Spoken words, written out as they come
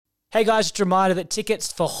Hey guys, just a reminder that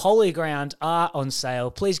tickets for Holy Ground are on sale.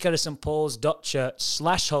 Please go to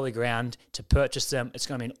stpauls.church/holyground to purchase them. It's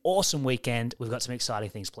going to be an awesome weekend. We've got some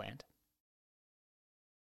exciting things planned.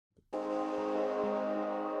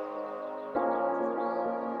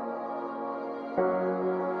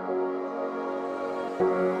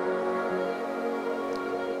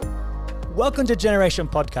 Welcome to Generation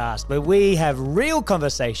Podcast, where we have real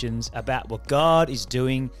conversations about what God is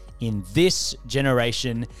doing in this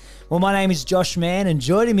generation. Well, my name is Josh Mann, and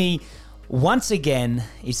joining me once again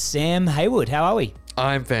is Sam Haywood. How are we?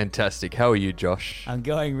 I'm fantastic. How are you, Josh? I'm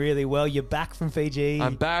going really well. You're back from Fiji.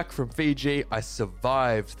 I'm back from Fiji. I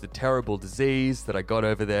survived the terrible disease that I got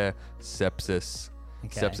over there, sepsis.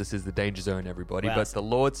 Okay. Sepsis is the danger zone, everybody. Wow. But the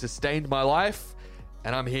Lord sustained my life,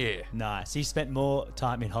 and I'm here. Nice. You spent more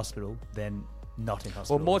time in hospital than not in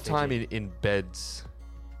hospital. Well, more in Fiji. time in beds.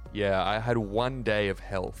 Yeah, I had 1 day of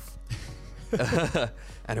health.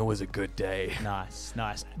 And it was a good day. Nice,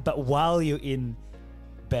 nice. But while you're in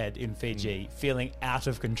bed in Fiji, feeling out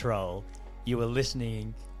of control, you were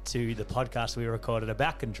listening to the podcast we recorded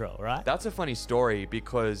about control, right? That's a funny story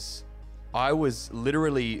because I was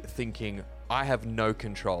literally thinking, I have no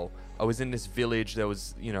control. I was in this village. There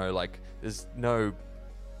was, there's no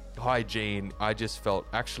hygiene. I just felt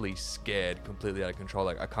actually scared, completely out of control.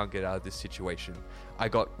 Like, I can't get out of this situation. I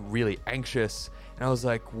got really anxious and I was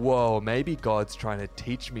like, whoa, maybe God's trying to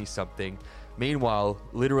teach me something. Meanwhile,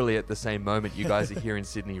 literally at the same moment, you guys are here in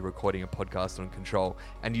Sydney recording a podcast on control,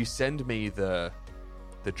 and you send me the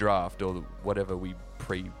draft or whatever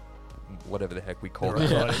whatever the heck we call it,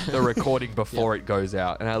 the recording before it goes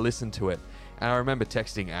out, and I listened to it. And I remember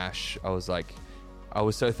texting Ash. I was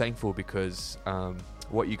so thankful because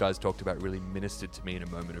what you guys talked about really ministered to me in a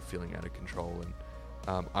moment of feeling out of control. And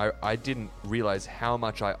I didn't realize how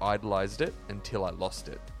much I idolized it until I lost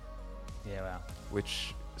it. Yeah, wow.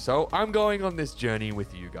 So I'm going on this journey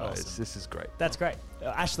with you guys. Awesome. This is great. That's great.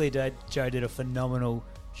 Ashley Joe did a phenomenal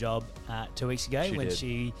job 2 weeks ago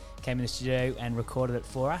she came in the studio and recorded it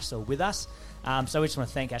for us, or with us. So we just want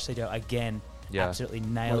to thank Ashley Joe again. Yeah. Absolutely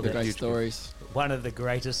One nailed of the it. great stories. One of the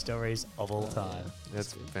greatest stories of all time.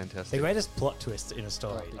 That's fantastic. The greatest plot twist in a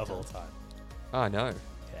story of all time. I know.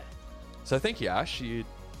 Yeah. So thank you, Ash. You're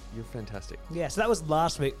fantastic. Yeah, so that was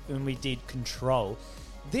last week when we did Control.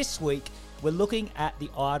 This week, we're looking at the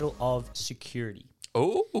idol of security.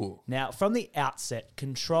 Oh. Now, from the outset,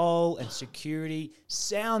 control and security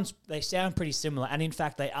sound pretty similar, and in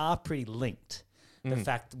fact, they are pretty linked. The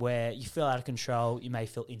fact where you feel out of control, you may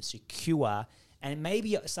feel insecure, and maybe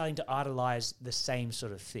you're starting to idolize the same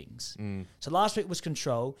sort of things. So last week was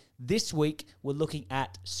control. This week, we're looking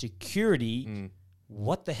at security.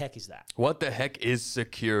 What the heck is that? What the heck is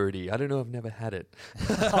security? I don't know. I've never had it.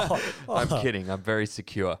 I'm kidding. I'm very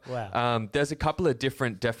secure. Wow. There's a couple of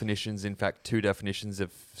different definitions. In fact, 2 definitions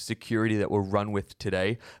of security that we'll run with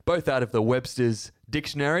today, both out of the Webster's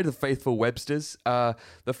Dictionary, the faithful Webster's.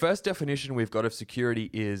 The first definition we've got of security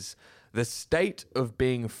is the state of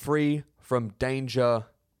being free from danger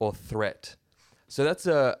or threat. So that's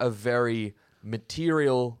a very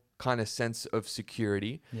material kind of sense of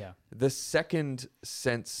security. Yeah. The second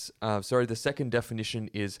definition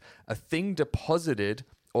is a thing deposited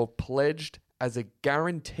or pledged as a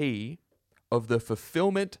guarantee of the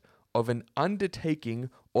fulfillment of an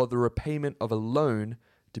undertaking or the repayment of a loan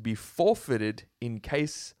to be forfeited in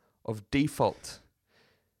case of default.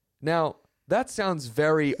 Now, that sounds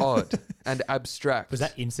very odd and abstract. Was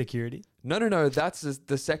that insecurity? No. That's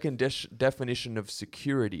the second definition of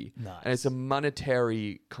security. Nice. And it's a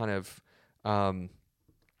monetary kind of,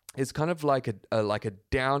 it's kind of like a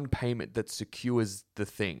down payment that secures the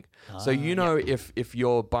thing. So if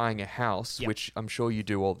you're buying a house, which I'm sure you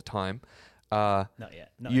do all the time, Not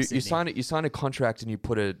yet. Not in you Sydney. sign a contract and you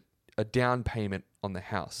put a down payment on the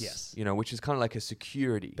house. Yes. Which is kind of like a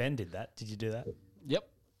security. Ben did that. Did you do that? Yep.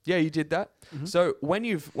 Yeah, you did that. So when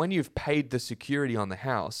you've paid the security on the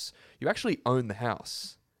house, you actually own the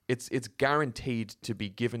house. It's guaranteed to be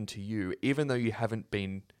given to you, even though you haven't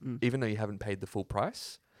paid the full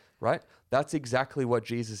price, right? That's exactly what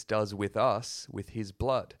Jesus does with us with his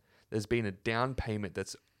blood. There's been a down payment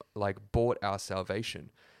that's like bought our salvation,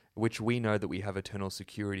 which we know that we have eternal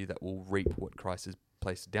security that will reap what Christ has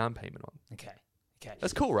placed a down payment on. Okay.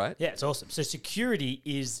 That's cool, right? Yeah, it's awesome. So security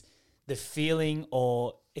is the feeling,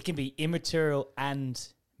 or it can be immaterial and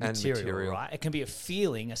material, right? It can be a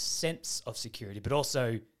feeling, a sense of security, but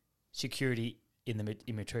also security in the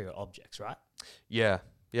immaterial objects, right? Yeah,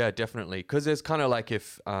 definitely. Because it's kind of like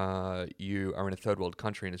if you are in a third world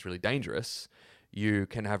country and it's really dangerous, you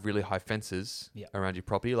can have really high fences around your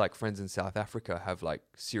property. Like friends in South Africa have like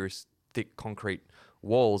serious thick concrete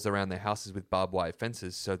walls around their houses with barbed wire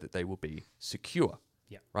fences so that they will be secure,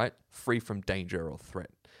 right? Free from danger or threat.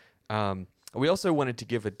 We also wanted to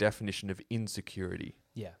give a definition of insecurity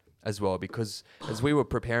as well, because as we were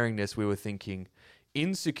preparing this, we were thinking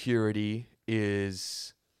insecurity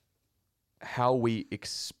is how we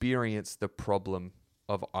experience the problem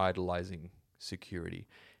of idolizing security,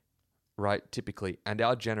 right? Typically. And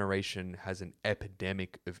our generation has an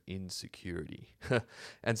epidemic of insecurity.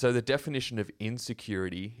 And so the definition of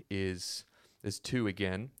insecurity is, there's two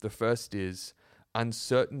again. The first is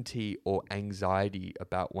uncertainty or anxiety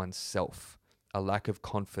about oneself, a lack of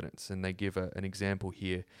confidence. And they give an example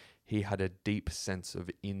here. He had a deep sense of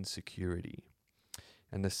insecurity.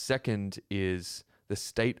 And the second is the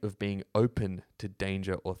state of being open to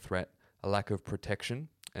danger or threat, a lack of protection.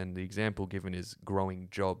 And the example given is growing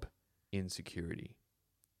job insecurity.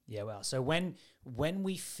 Yeah, well, so when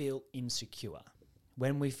we feel insecure,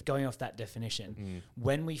 when we're going off that definition,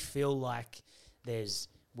 when we feel like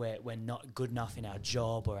we're not good enough in our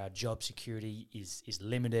job, or our job security is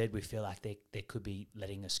limited, we feel like they could be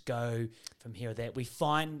letting us go from here or there, we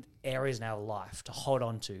find areas in our life to hold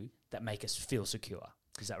on to that make us feel secure.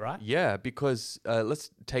 Is that right? Yeah, because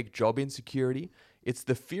let's take job insecurity. It's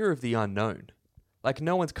the fear of the unknown. Like,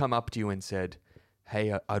 no one's come up to you and said,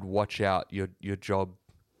 hey, I'd watch out, your job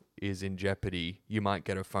is in jeopardy, you might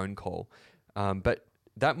get a phone call. But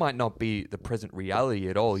that might not be the present reality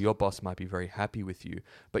at all. Your boss might be very happy with you,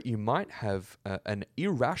 but you might have an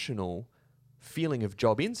irrational feeling of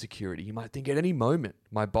job insecurity. You might think at any moment,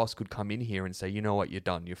 my boss could come in here and say, you know what, you're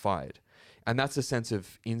done, you're fired. And that's a sense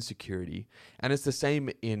of insecurity. And it's the same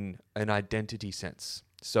in an identity sense.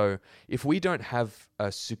 So if we don't have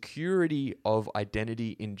a security of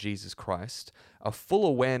identity in Jesus Christ, a full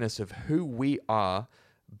awareness of who we are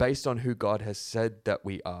based on who God has said that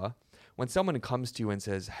we are, when someone comes to you and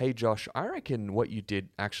says, hey, Josh, I reckon what you did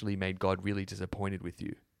actually made God really disappointed with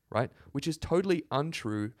you, right? Which is totally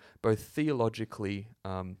untrue, both theologically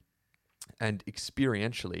and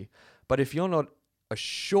experientially. But if you're not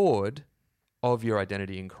assured of your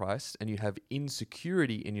identity in Christ and you have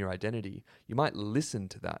insecurity in your identity, you might listen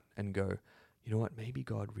to that and go, you know what, maybe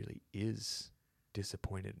God really is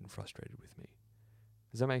disappointed and frustrated with me.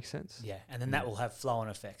 Does that make sense? Yeah, and then that will have flow-on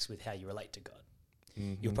effects with how you relate to God.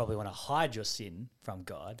 You'll probably want to hide your sin from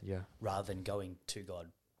God rather than going to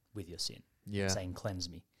God with your sin, saying, cleanse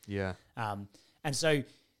me. Yeah. And so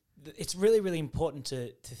it's really, really important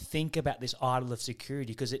to think about this idol of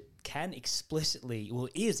security, because it can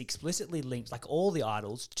is explicitly linked, like all the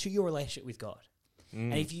idols, to your relationship with God.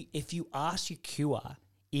 And if you are secure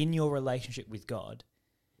in your relationship with God,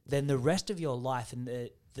 then the rest of your life and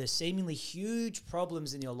the seemingly huge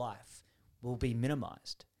problems in your life will be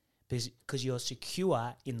minimized, because you're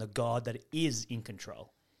secure in the God that is in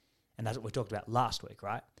control. And that's what we talked about last week,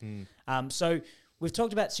 right? So we've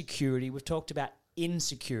talked about security, we've talked about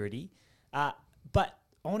insecurity, but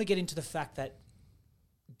I want to get into the fact that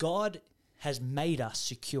God has made us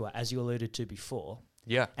secure, as you alluded to before.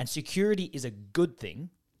 Yeah. And security is a good thing.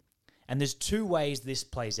 And there's two ways this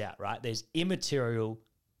plays out, right? There's immaterial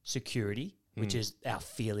security, which is our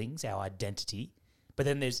feelings, our identity. But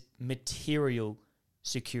then there's material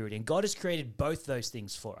security. And God has created both those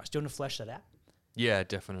things for us. Do you want to flesh that out? Yeah,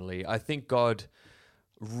 definitely. I think God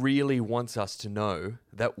really wants us to know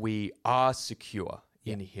that we are secure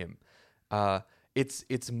in Him.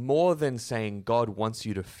 It's more than saying God wants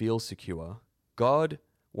you to feel secure. God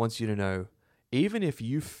wants you to know, even if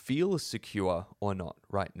you feel secure or not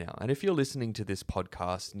right now, and if you're listening to this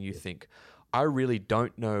podcast and you think, I really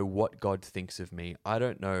don't know what God thinks of me, I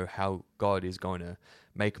don't know how God is going to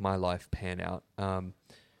make my life pan out,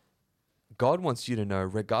 God wants you to know,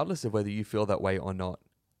 regardless of whether you feel that way or not,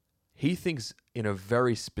 He thinks in a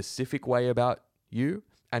very specific way about you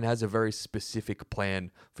and has a very specific plan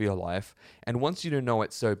for your life, and wants you to know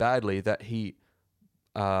it so badly that He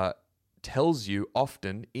tells you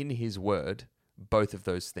often in His word both of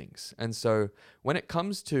those things. And so when it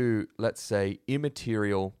comes to, let's say,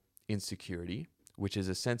 immaterial insecurity, which is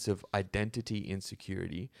a sense of identity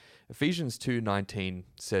insecurity, Ephesians 2:19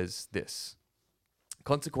 says this: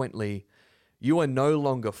 consequently, you are no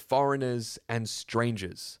longer foreigners and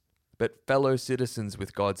strangers, but fellow citizens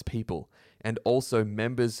with God's people, and also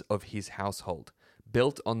members of His household,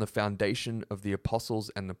 built on the foundation of the apostles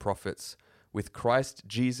and the prophets, with Christ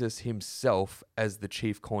Jesus Himself as the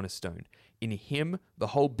chief cornerstone. In Him, the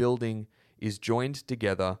whole building is joined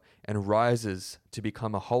together and rises to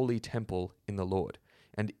become a holy temple in the Lord.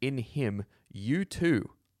 And in Him, you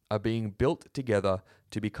too are being built together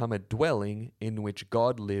to become a dwelling in which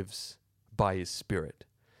God lives by His Spirit.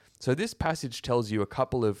 So this passage tells you a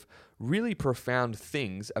couple of really profound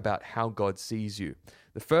things about how God sees you.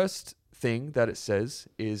 The first thing that it says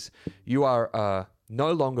is you are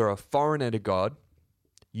no longer a foreigner to God.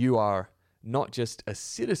 You are not just a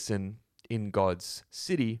citizen in God's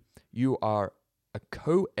city. You are a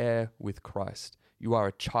co-heir with Christ. You are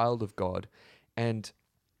a child of God, and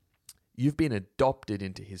you've been adopted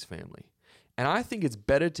into his family. And I think it's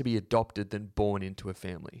better to be adopted than born into a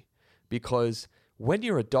family, because when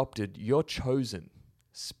you're adopted, you're chosen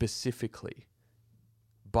specifically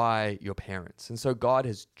by your parents. And so God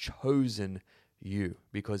has chosen you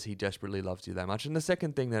because he desperately loves you that much. And the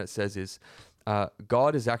second thing that it says is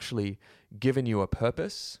God has actually given you a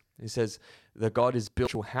purpose. It says that God has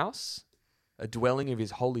built your house, a dwelling of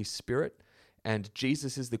his Holy Spirit, and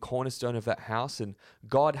Jesus is the cornerstone of that house, and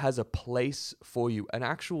God has a place for you, an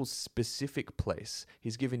actual specific place.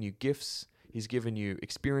 He's given you gifts. He's given you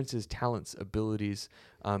experiences, talents, abilities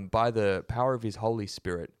by the power of his Holy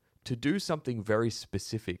Spirit to do something very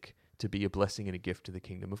specific to be a blessing and a gift to the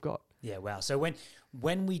kingdom of God. Yeah, wow. So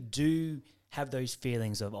when we do have those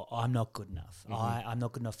feelings of, oh, I'm not good enough. I'm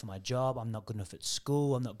not good enough for my job. I'm not good enough at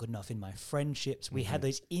school. I'm not good enough in my friendships. We have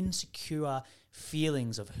those insecure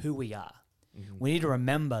feelings of who we are. We need to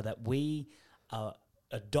remember that we are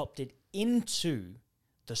adopted into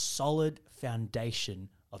the solid foundation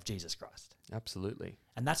of Jesus Christ. Absolutely.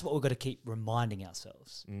 And that's what we've got to keep reminding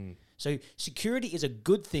ourselves. So security is a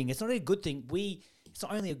good thing. It's not a good thing. It's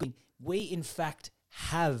not only a good thing. We, in fact,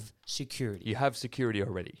 have security. You have security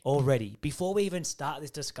already. Already. Before we even start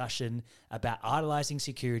this discussion about idolizing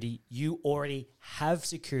security, you already have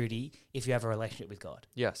security if you have a relationship with God.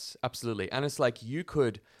 Yes, absolutely. And it's like you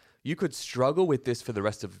could struggle with this for the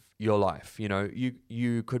rest of your life. You know,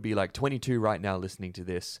 you could be like 22 right now listening to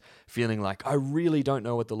this, feeling like, I really don't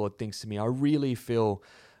know what the Lord thinks of me. I really feel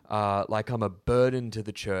like I'm a burden to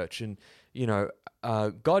the church. And, you know,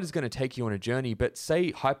 God is going to take you on a journey. But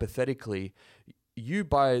say, hypothetically, you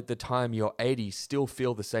by the time you're 80 still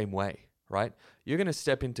feel the same way, right? You're going to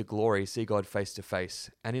step into glory, see God face to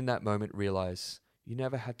face, and in that moment realize you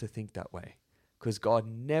never had to think that way. Because God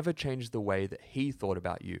never changed the way that he thought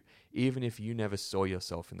about you, even if you never saw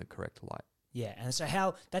yourself in the correct light. Yeah, and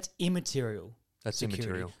so that's immaterial. That's security.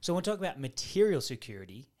 immaterial. So when we talk about material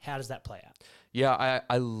security, how does that play out? Yeah,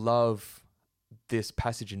 I love this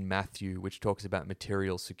passage in Matthew, which talks about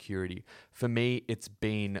material security. For me, it's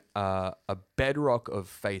been a bedrock of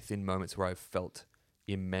faith in moments where I've felt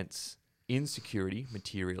immense insecurity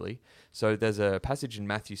materially. So there's a passage in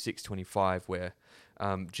Matthew 6:25 where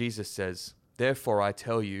Jesus says, "Therefore I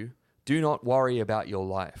tell you, do not worry about your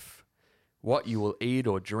life, what you will eat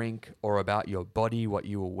or drink, or about your body, what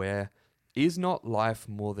you will wear. Is not life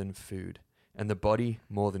more than food, and the body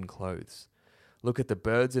more than clothes? Look at the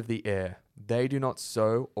birds of the air. They do not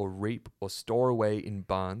sow or reap or store away in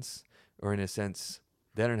barns," or in a sense,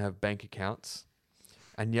 they don't have bank accounts,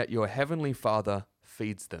 "and yet your heavenly Father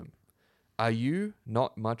feeds them. Are you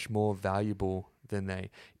not much more valuable than they?"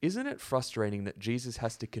 Isn't it frustrating that Jesus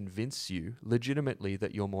has to convince you legitimately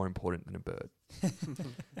that you're more important than a bird?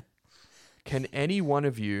 Can any one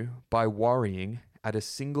of you, by worrying, add a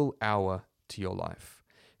single hour to your life?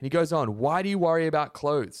 And he goes on, "Why do you worry about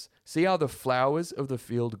clothes? See how the flowers of the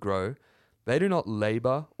field grow? They do not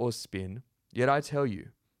labor or spin. Yet I tell you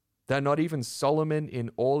that not even Solomon in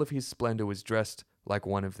all of his splendor was dressed like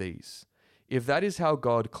one of these. If that is how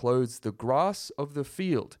God clothes the grass of the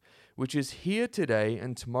field, which is here today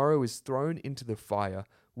and tomorrow is thrown into the fire,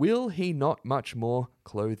 will he not much more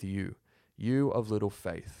clothe you, you of little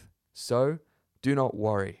faith? So do not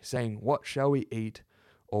worry, saying, what shall we eat,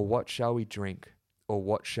 or what shall we drink, or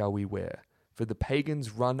what shall we wear? For the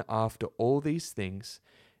pagans run after all these things,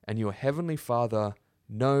 and your heavenly Father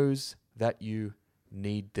knows that you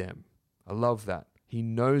need them." I love that. He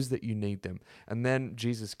knows that you need them. And then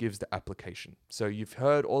Jesus gives the application. So you've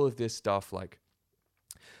heard all of this stuff like,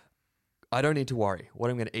 I don't need to worry what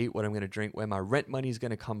I'm going to eat, what I'm going to drink, where my rent money is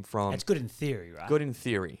going to come from. It's good in theory, right? Good in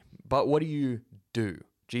theory. But what do?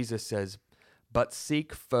 Jesus says, but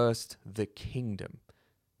seek first the kingdom,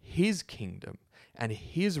 his kingdom, and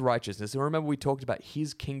his righteousness. And remember, we talked about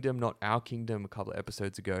his kingdom, not our kingdom, a couple of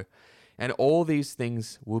episodes ago. And all these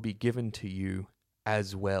things will be given to you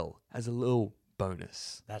as well, as a little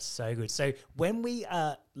bonus. That's so good. So when we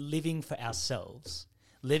are living for ourselves,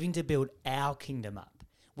 living to build our kingdom up,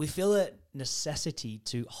 we feel a necessity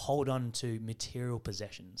to hold on to material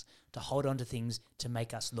possessions, to hold on to things to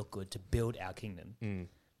make us look good, to build our kingdom.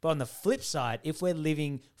 But on the flip side, if we're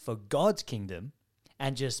living for God's kingdom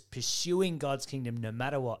and just pursuing God's kingdom no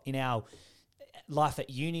matter what, in our life at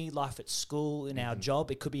uni, life at school, in our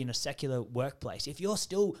job. It could be in a secular workplace. If you're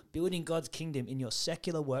still building God's kingdom in your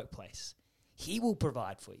secular workplace, He will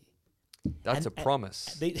provide for you. That's a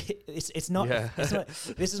promise. It's not.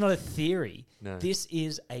 This is not a theory. No. This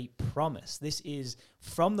is a promise. This is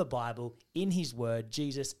from the Bible, in His Word.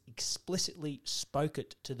 Jesus explicitly spoke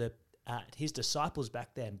it to His disciples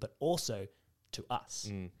back then, but also to us.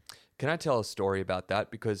 Can I tell a story about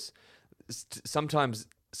that? Because sometimes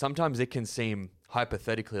it can seem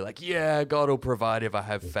hypothetically like, yeah, God will provide if I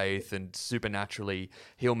have faith, and supernaturally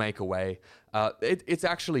He'll make a way. It's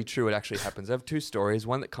actually true. It actually happens. I have two stories.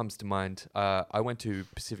 One that comes to mind. I went to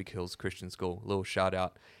Pacific Hills Christian School, a little shout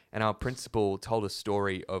out. And our principal told a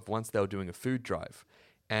story of once they were doing a food drive,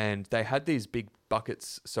 and they had these big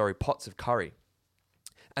pots of curry.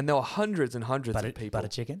 And there were hundreds and hundreds of people. Butter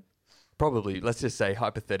chicken? Probably, let's just say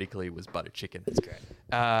hypothetically it was butter chicken. That's great.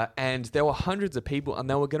 And there were hundreds of people, and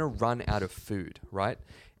they were going to run out of food, right?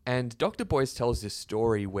 And Dr. Boyce tells this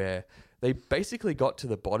story where they basically got to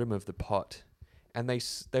the bottom of the pot, and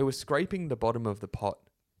they were scraping the bottom of the pot,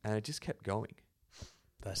 and it just kept going.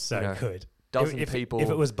 That's so good. Dozen people.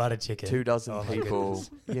 If it was butter chicken. 2 dozen people,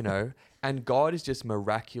 and God is just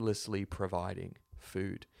miraculously providing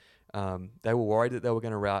food. They were worried that they were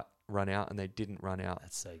going to run out, and they didn't run out.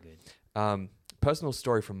 That's so good. Personal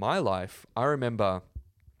story from my life. I remember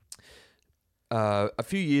a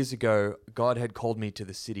few years ago, God had called me to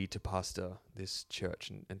the city to pastor this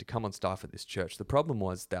church and to come on staff at this church. The problem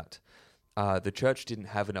was that the church didn't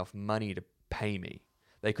have enough money to pay me.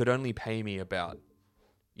 They could only pay me about,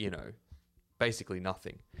 basically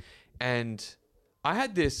nothing. And I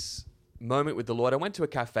had this moment with the Lord. I went to a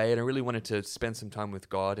cafe and I really wanted to spend some time with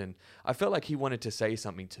God, and I felt like He wanted to say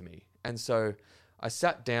something to me. And so I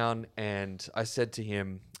sat down and I said to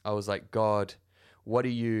Him, I was like, God, what do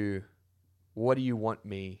you want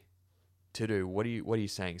me to do? What are you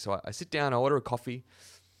saying? So I sit down, I order a coffee,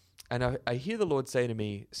 and I hear the Lord say to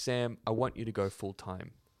me, Sam, I want you to go full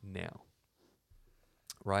time now.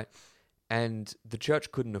 Right? And the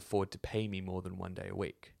church couldn't afford to pay me more than 1 day a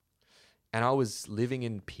week. And I was living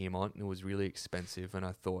in Piedmont, and it was really expensive. And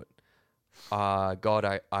I thought, God,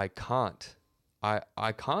 I can't.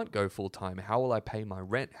 I can't go full time. How will I pay my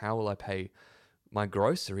rent? How will I pay my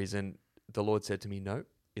groceries? And the Lord said to me, no,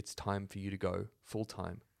 it's time for you to go full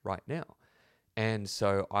time right now. And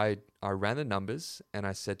so I ran the numbers, and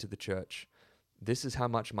I said to the church, this is how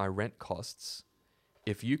much my rent costs.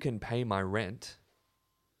 If you can pay my rent,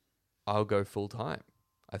 I'll go full time.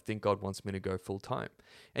 I think God wants me to go full time.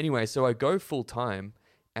 Anyway, so I go full time,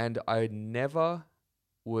 and I never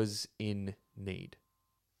was in need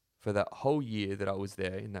for that whole year that I was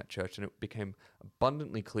there in that church. And it became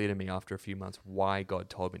abundantly clear to me after a few months why God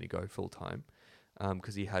told me to go full time,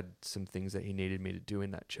 because He had some things that He needed me to do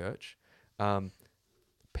in that church.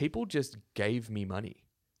 People just gave me money,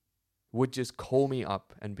 would just call me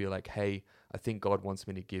up and be like, hey, I think God wants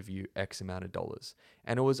me to give you X amount of dollars.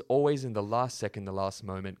 And it was always in the last second, the last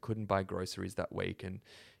moment, couldn't buy groceries that week. And,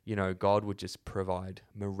 God would just provide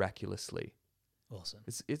miraculously. Awesome.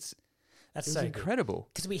 It's so incredible.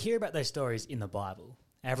 Because we hear about those stories in the Bible.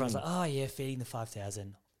 Everyone's like, oh yeah, feeding the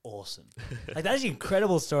 5,000. Awesome. Like, that is an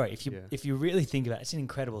incredible story. If you really think about it, it's an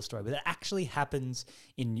incredible story. But it actually happened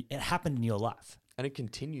in your life. And it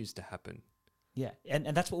continues to happen. Yeah, and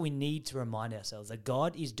that's what we need to remind ourselves, that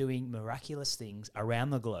God is doing miraculous things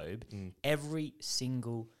around the globe every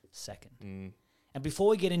single second. And before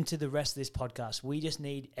we get into the rest of this podcast, we just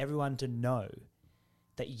need everyone to know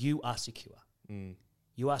that you are secure.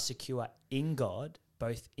 You are secure in God,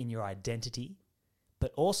 both in your identity,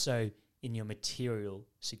 but also in your material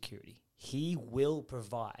security. He will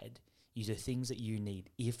provide you the things that you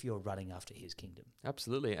need if you're running after His kingdom.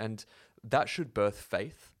 Absolutely. And that should birth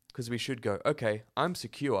faith. Because we should go, okay, I'm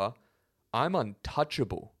secure, I'm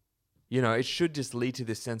untouchable. It should just lead to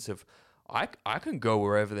this sense of, I can go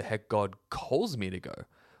wherever the heck God calls me to go.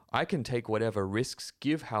 I can take whatever risks,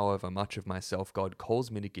 give however much of myself God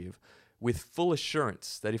calls me to give, with full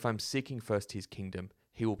assurance that if I'm seeking first His kingdom,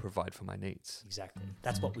 He will provide for my needs. Exactly.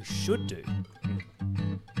 That's what we should do.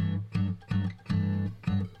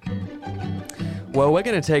 Well, we're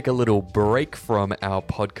going to take a little break from our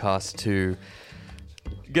podcast to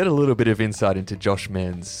get a little bit of insight into Josh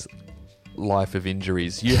Mann's life of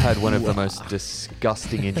injuries. You had one of the most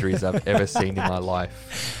disgusting injuries I've ever seen in my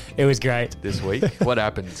life. It was great. This week. What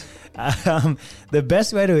happened? The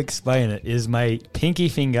best way to explain it is my pinky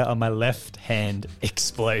finger on my left hand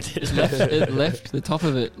exploded. The top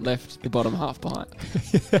of it left the bottom half behind.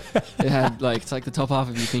 It had it's like the top half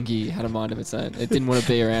of your pinky had a mind of its own. It didn't want to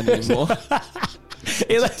be around anymore.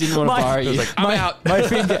 Didn't want to borrow It was you. like, I'm out.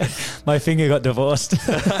 My finger got divorced.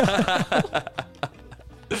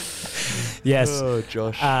 Yes. Oh,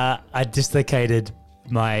 Josh. I dislocated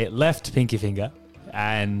my left pinky finger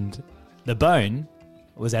and the bone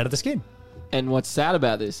was out of the skin. And what's sad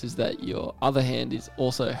about this is that your other hand is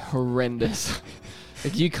also horrendous.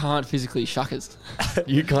 Like you can't physically shuckers.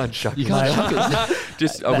 You can't shuck You it. can't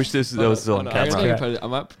shuckers. I wish that was on I camera.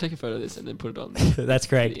 might take a photo of this and then put it on That's the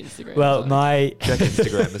great. Instagram. Well, my Check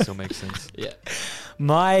Instagram. This will make sense. yeah.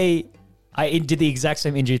 I did the exact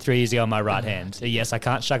same injury 3 years ago on my right hand. So yes, I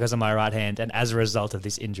can't shuckers on my right hand, and as a result of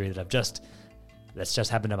this injury that's just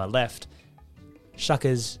happened to my left,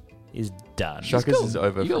 shuckers is done. Shuckers is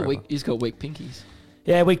over forever. He's got weak pinkies.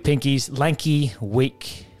 Yeah, weak pinkies, lanky,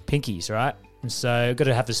 weak pinkies, right? And so got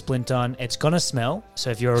to have the splint on. It's gonna smell.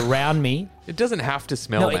 So if you're around me, It doesn't have to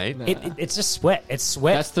smell, no, mate. it's just sweat. It's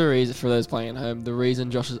sweat. That's the reason, for those playing at home, the reason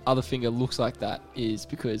Josh's other finger looks like that is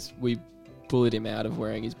because we bullied him out of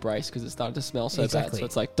wearing his brace because it started to smell so bad. Exactly. So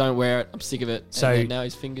it's like, don't wear it. I'm sick of it. So- And then now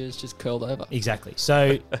his finger's just curled over. Exactly.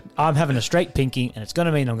 So I'm having a straight pinky, and it's going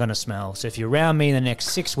to mean I'm going to smell. So if you're around me in the next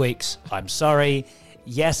 6 weeks, I'm sorry.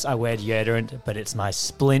 Yes, I wear deodorant, but it's my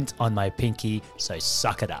splint on my pinky, so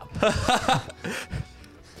suck it up.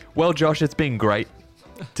 Well, Josh, it's been great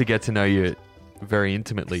to get to know you very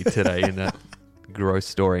intimately today in that gross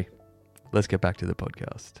story. Let's get back to the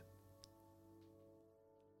podcast.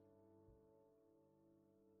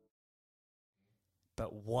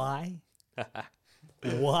 But why?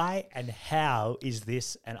 Why and how is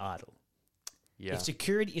this an idol? Yeah. If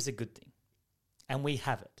security is a good thing, and we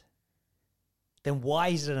have it, then why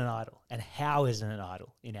is it an idol? And how is it an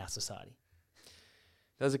idol in our society?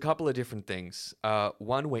 There's a couple of different things.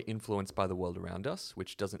 One, we're influenced by the world around us,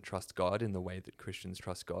 which doesn't trust God in the way that Christians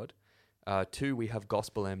trust God. Two, we have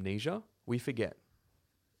gospel amnesia. We forget.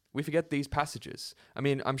 We forget these passages. I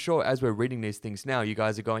mean, I'm sure as we're reading these things now, you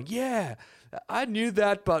guys are going, yeah, I knew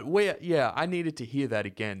that, but I needed to hear that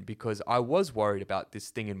again because I was worried about this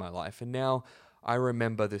thing in my life. And now I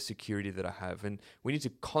remember the security that I have. And we need to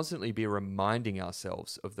constantly be reminding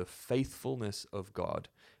ourselves of the faithfulness of God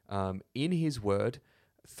in His Word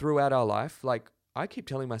throughout our life. Like I keep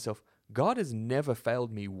telling myself, God has never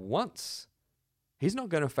failed me once. He's not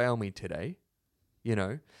going to fail me today, you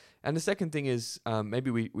know. And the second thing is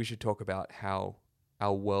maybe we should talk about how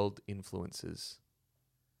our world influences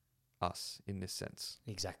us in this sense.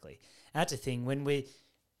 Exactly. And that's the thing. When we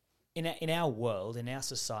in our world, in our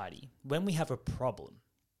society, when we have a problem,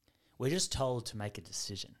 we're just told to make a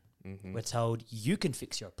decision. Mm-hmm. We're told you can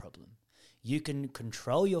fix your problem. You can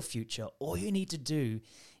control your future. All you need to do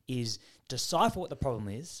is decipher what the problem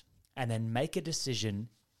is and then make a decision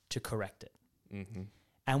to correct it. Mm-hmm.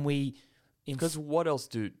 And Because what else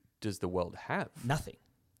does the world have? nothing.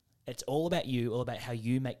 It's all about you, all about how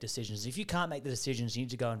you make decisions. If you can't make the decisions, you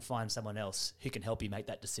need to go and find someone else who can help you make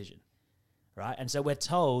that decision, right? And so we're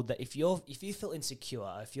told that if you feel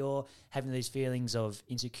insecure, if you're having these feelings of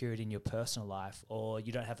insecurity in your personal life, or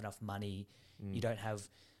you don't have enough money, you don't have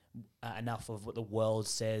enough of what the world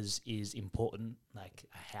says is important, like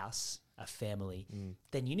a house, a family,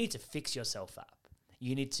 then you need to fix yourself up.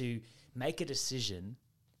 You need to make a decision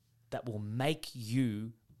that will make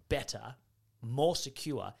you better, more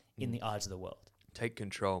secure in the eyes of the world. Take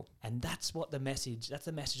control. And that's the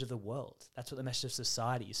message of the world. That's what the message of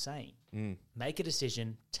society is saying. Make a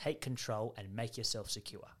decision, take control, and make yourself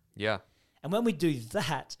secure. Yeah. And when we do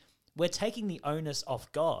that, we're taking the onus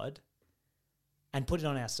off God and put it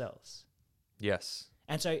on ourselves. Yes.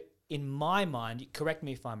 And so in my mind, correct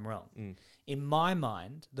me if I'm wrong, in my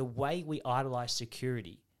mind, the way we idolize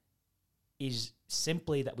security is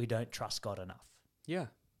simply that we don't trust God enough. Yeah.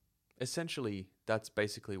 Essentially, that's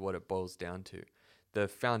basically what it boils down to. The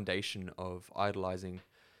foundation of idolizing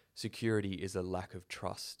security is a lack of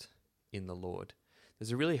trust in the Lord.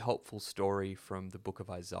 There's a really helpful story from the book of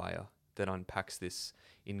Isaiah that unpacks this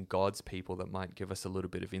in God's people that might give us a little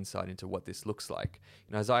bit of insight into what this looks like.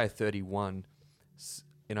 In Isaiah 30,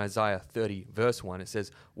 verse 1, it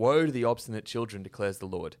says, "Woe to the obstinate children, declares the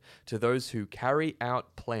Lord, to those who carry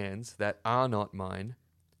out plans that are not mine,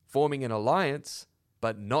 forming an alliance,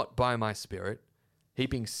 but not by my spirit,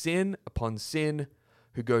 heaping sin upon sin,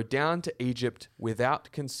 who go down to Egypt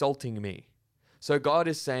without consulting me." So God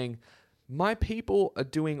is saying, my people are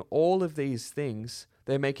doing all of these things.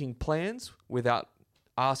 They're making plans without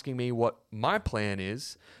asking me what my plan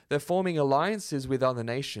is. They're forming alliances with other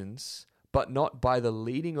nations, but not by the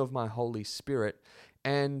leading of my Holy Spirit.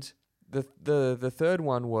 And the third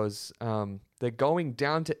one was they're going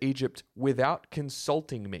down to Egypt without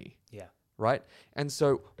consulting me. Yeah. Right? And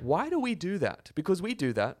so why do we do that? Because we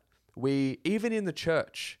do that. We, even in the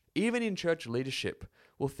church, even in church leadership,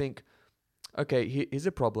 will think, okay, here's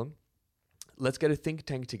a problem. Let's get a think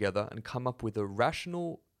tank together and come up with a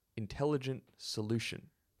rational, intelligent solution.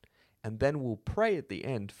 And then we'll pray at the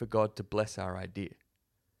end for God to bless our idea.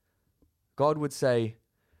 God would say,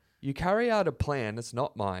 you carry out a plan that's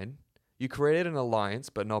not mine. You created an alliance,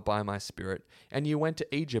 but not by my spirit. And you went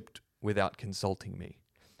to Egypt without consulting me.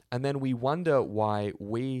 And then we wonder why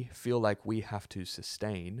we feel like we have to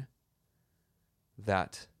sustain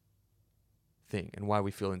that thing and why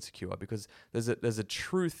we feel insecure. Because there's a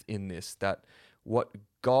truth in this that what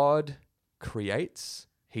God creates,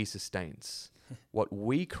 he sustains. What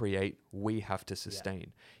we create, we have to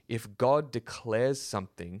sustain. Yeah. If God declares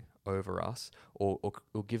something over us or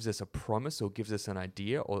gives us a promise or gives us an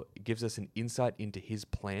idea or gives us an insight into his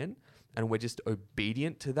plan, and we're just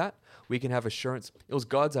obedient to that, we can have assurance it was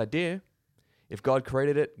God's idea. If God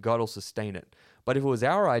created it, God will sustain it. But if it was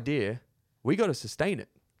our idea, we got to sustain it.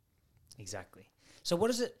 Exactly. So what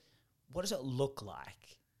does it look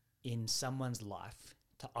like in someone's life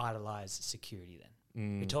to idolize security then?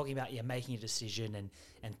 We're talking about making a decision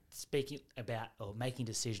and speaking about or making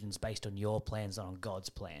decisions based on your plans, not on God's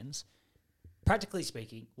plans. Practically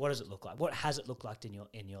speaking, what does it look like? What has it looked like in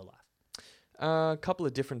your life? A couple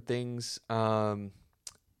of different things. A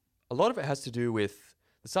lot of it has to do with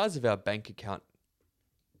the size of our bank account.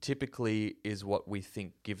 Typically, is what we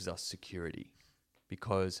think gives us security,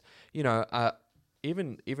 because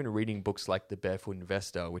even reading books like The Barefoot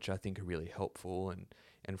Investor, which I think are really helpful, and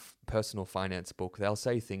personal finance book, they'll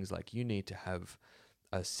say things like you need to have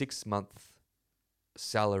a 6-month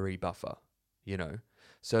salary buffer,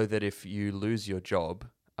 so that if you lose your job,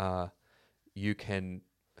 you can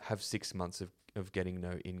have 6 months of getting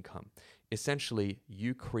no income. Essentially,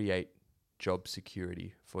 you create job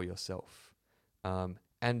security for yourself.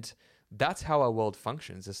 And that's how our world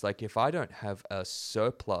functions. It's like if I don't have a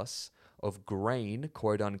surplus of grain,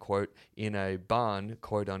 quote unquote, in a barn,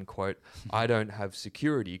 quote unquote, I don't have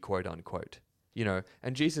security, quote unquote.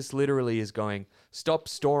 And Jesus literally is going, stop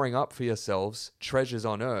storing up for yourselves treasures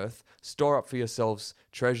on earth, store up for yourselves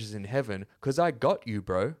treasures in heaven, because I got you,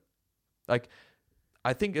 bro. Like,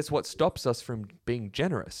 I think it's what stops us from being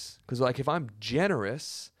generous. Because like, if I'm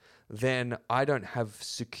generous, then I don't have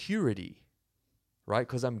security, right?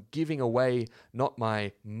 Because I'm giving away not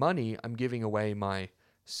my money, I'm giving away my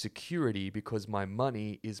security, because my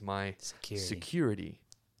money is my security.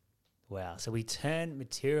 Wow. So we turn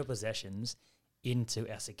material possessions into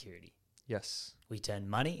our security. Yes. We turn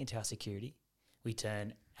money into our security. We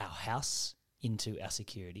turn our house into our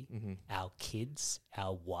security, our kids,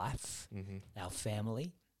 our wife, our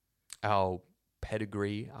family, our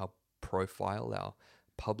pedigree, our profile, our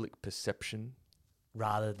public perception,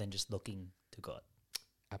 rather than just looking to God.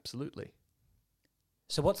 Absolutely.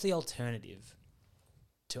 So what's the alternative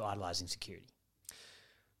to idolizing security?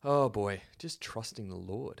 Oh boy, just trusting the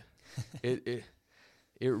Lord. It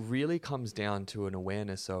really comes down to an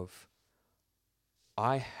awareness of,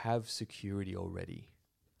 I have security already.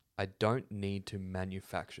 I don't need to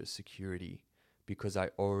manufacture security because I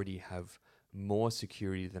already have more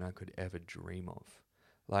security than I could ever dream of.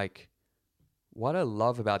 Like, what I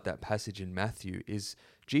love about that passage in Matthew is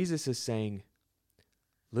Jesus is saying,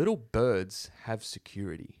 little birds have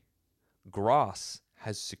security. Grass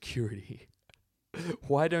has security.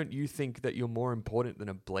 Why don't you think that you're more important than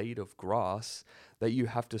a blade of grass, that you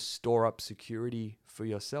have to store up security for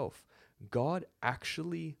yourself? God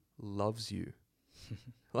actually loves you.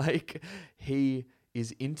 Like, he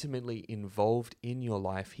is intimately involved in your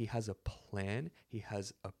life. He has a plan. He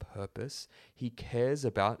has a purpose. He cares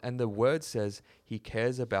about, and the word says he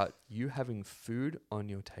cares about you having food on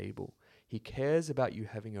your table. He cares about you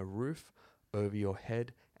having a roof over your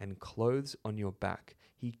head and clothes on your back.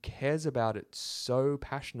 He cares about it so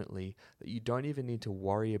passionately that you don't even need to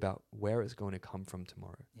worry about where it's going to come from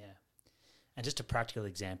tomorrow. Yeah. And just a practical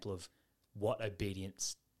example of what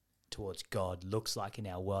obedience towards God looks like in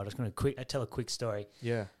our world. I was going to tell a quick story.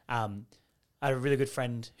 Yeah. I had a really good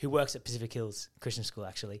friend who works at Pacific Hills Christian School,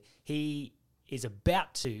 actually. He is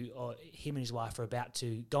about to, or him and his wife are about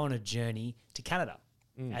to go on a journey to Canada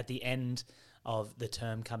at the end of the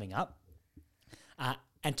term coming up.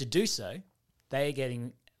 And to do so, they're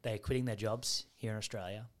quitting their jobs here in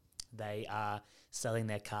Australia. They are selling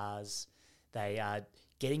their cars. They are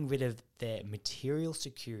getting rid of their material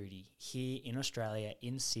security here in Australia,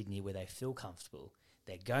 in Sydney, where they feel comfortable.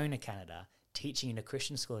 They're going to Canada, teaching in a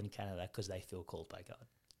Christian school in Canada because they feel called by God.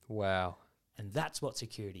 Wow. And that's what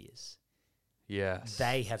security is. Yes.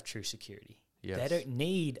 They have true security. Yes. They don't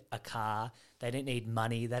need a car. They don't need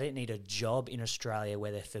money. They don't need a job in Australia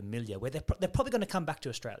where they're familiar, where they're probably going to come back to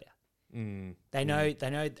Australia. They know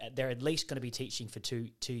that they're at least going to be teaching for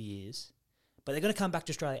two years, but they're going to come back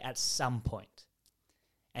to Australia at some point.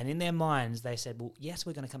 And in their minds, they said, well, yes,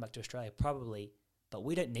 we're going to come back to Australia, probably, but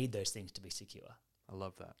we don't need those things to be secure I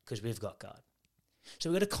love that. because we've got God. So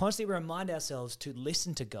we've got to constantly remind ourselves to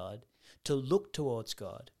listen to God, to look towards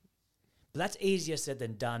God. But that's easier said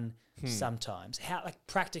than done sometimes. How, like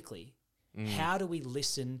practically, how do we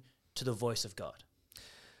listen to the voice of God?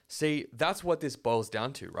 See, that's what this boils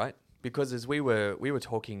down to, right? Because as we were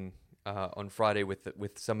talking on Friday with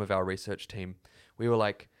some of our research team, we were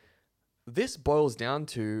like, this boils down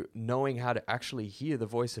to knowing how to actually hear the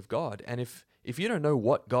voice of God. And if you don't know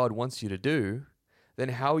what God wants you to do, then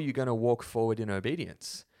how are you going to walk forward in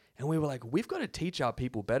obedience? And we were like, we've got to teach our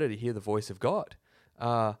people better to hear the voice of God.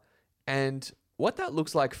 And what that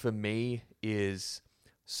looks like for me is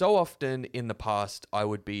so often in the past, I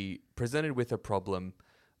would be presented with a problem.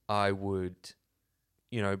 I would,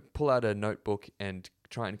 pull out a notebook and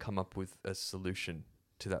try and come up with a solution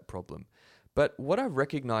to that problem. But what I've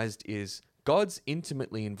recognized is God's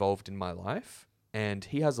intimately involved in my life, and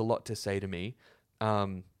he has a lot to say to me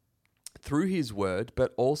through his word,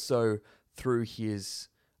 but also through his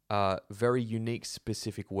very unique,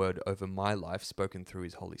 specific word over my life spoken through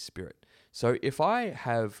his Holy Spirit. So if I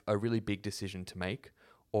have a really big decision to make,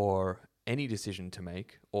 or any decision to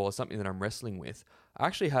make, or something that I'm wrestling with, I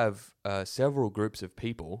actually have several groups of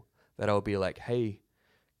people that I'll be like, hey,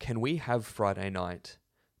 can we have Friday night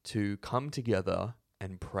to come together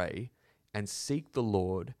and pray and seek the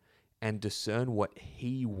Lord and discern what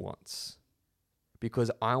he wants? Because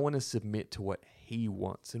I want to submit to what he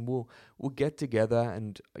wants. And we'll get together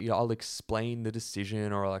and I'll explain the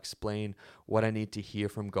decision, or I'll explain what I need to hear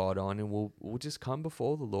from God on, and we'll just come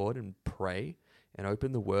before the Lord and pray and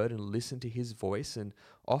open the word and listen to his voice. And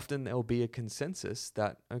often there'll be a consensus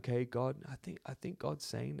that, okay, God, I think God's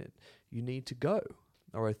saying that you need to go.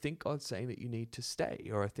 Or I think God's saying that you need to stay.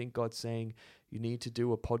 Or I think God's saying you need to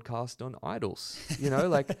do a podcast on idols,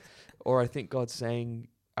 or I think God's saying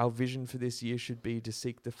our vision for this year should be to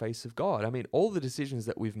seek the face of God. I mean, all the decisions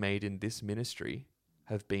that we've made in this ministry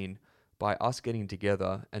have been by us getting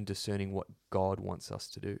together and discerning what God wants us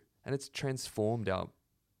to do. And it's transformed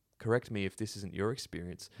correct me if this isn't your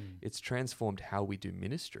experience, it's transformed how we do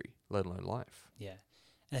ministry, let alone life. Yeah.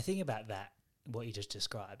 And the thing about that, what you just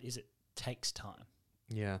described, is it takes time.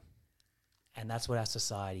 Yeah. And that's what our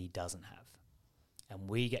society doesn't have. And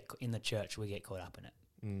we get in the church, we get caught up in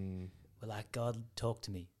it. We're like, God, talk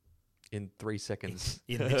to me. In 3 seconds.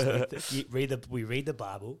 We read the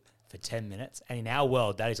Bible for 10 minutes, and in our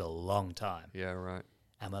world, that is a long time. Yeah, right.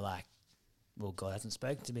 And we're like, well, God hasn't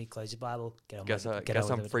spoken to me. Close your Bible. Get on. Guess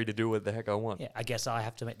I'm free to do what the heck I want. Yeah, I guess I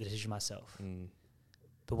have to make the decision myself.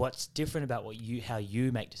 But what's different about how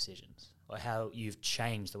you make decisions, or how you've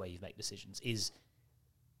changed the way you make decisions, is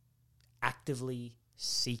actively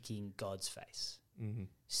seeking God's face,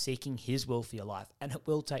 seeking his will for your life. And it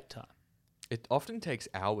will take time. It often takes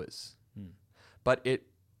hours, but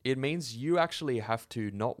it means you actually have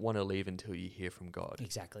to not want to leave until you hear from God.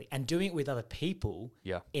 Exactly. And doing it with other people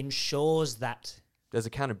Yeah. ensures that There's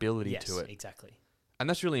accountability yes, to it. exactly. And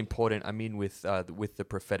that's really important. I mean, with the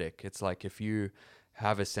prophetic, it's like if you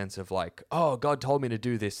have a sense of like, oh, God told me to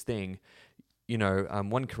do this thing,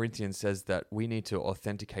 1 Corinthians says that we need to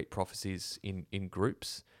authenticate prophecies in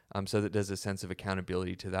groups, so that there's a sense of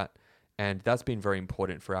accountability to that. And that's been very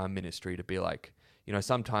important for our ministry to be like,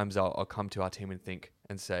 sometimes I'll come to our team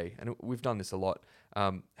and say, and we've done this a lot,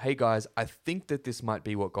 hey guys, I think that this might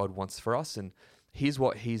be what God wants for us, and here's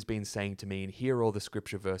what he's been saying to me, and here are all the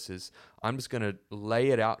scripture verses. I'm just going to lay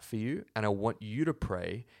it out for you, and I want you to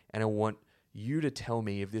pray, and I want you to tell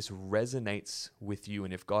me if this resonates with you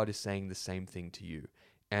and if God is saying the same thing to you.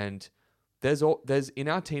 And there's in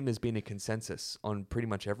our team, there's been a consensus on pretty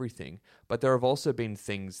much everything, but there have also been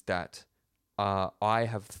things that I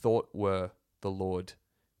have thought were the Lord,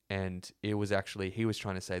 and it was actually, he was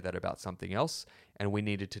trying to say that about something else, and we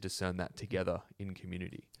needed to discern that together in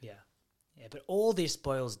community. Yeah. Yeah. But all this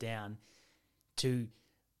boils down to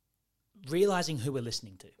realizing who we're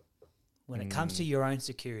listening to. When it comes to your own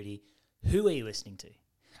security, who are you listening to?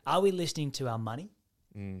 Are we listening to our money?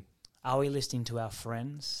 Are we listening to our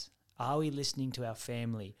friends? Are we listening to our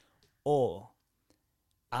family? Or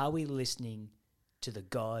are we listening to the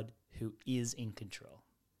God who is in control,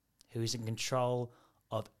 who is in control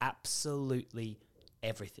of absolutely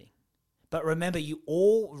everything? But remember, you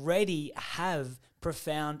already have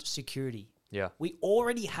profound security. Yeah. We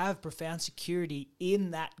already have profound security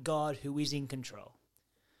in that God who is in control.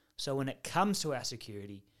 So when it comes to our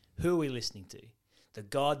security, who are we listening to? The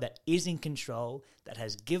God that is in control, that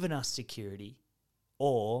has given us security,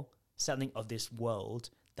 or something of this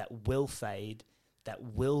world that will fade, that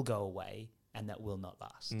will go away, and that will not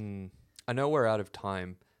last? I know we're out of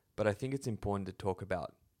time, but I think it's important to talk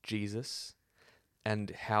about Jesus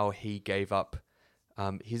and how he gave up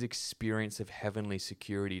his experience of heavenly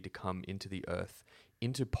security to come into the earth,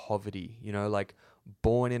 into poverty, like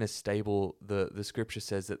born in a stable. The scripture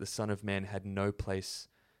says that the Son of Man had no place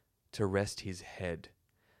to rest his head.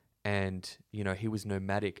 And, he was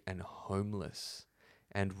nomadic and homeless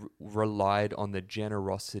and relied on the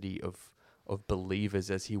generosity of believers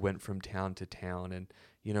as he went from town to town, and,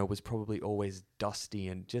 was probably always dusty.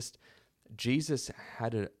 And just Jesus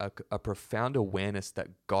had a profound awareness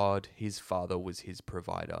that God, his Father, was his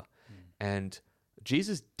provider. And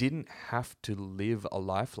Jesus didn't have to live a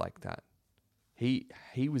life like that.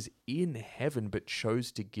 He was in heaven, but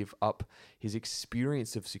chose to give up his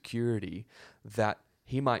experience of security that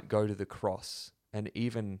he might go to the cross and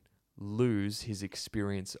even lose his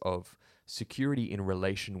experience of security in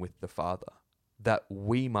relation with the Father, that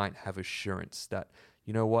we might have assurance that,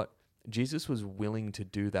 Jesus was willing to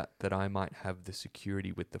do that I might have the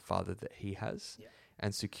security with the Father that he has,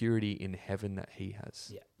 and security in heaven that he has.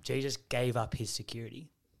 Yeah, Jesus gave up his security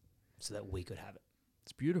so that we could have it.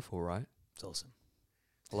 It's beautiful, right? It's awesome.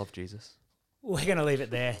 I love Jesus. We're going to leave it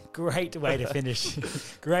there. Great way to finish.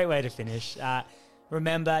 Great way to finish.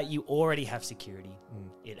 Remember, you already have security.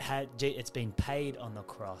 It's been paid on the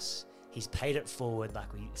cross. He's paid it forward,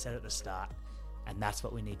 like we said at the start. And that's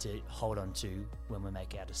what we need to hold on to when we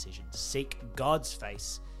make our decisions. Seek God's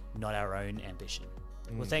face, not our own ambition.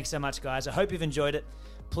 Well, thanks so much, guys. I hope you've enjoyed it.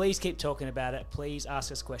 Please keep talking about it. Please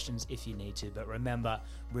ask us questions if you need to. But remember,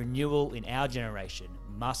 renewal in our generation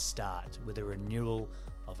must start with a renewal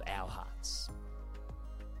of our hearts.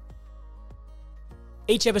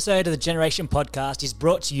 Each episode of the Generation Podcast is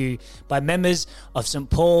brought to you by members of St.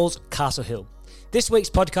 Paul's Castle Hill. This week's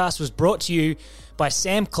podcast was brought to you by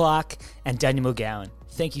Sam Clark and Daniel McGowan.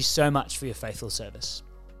 Thank you so much for your faithful service.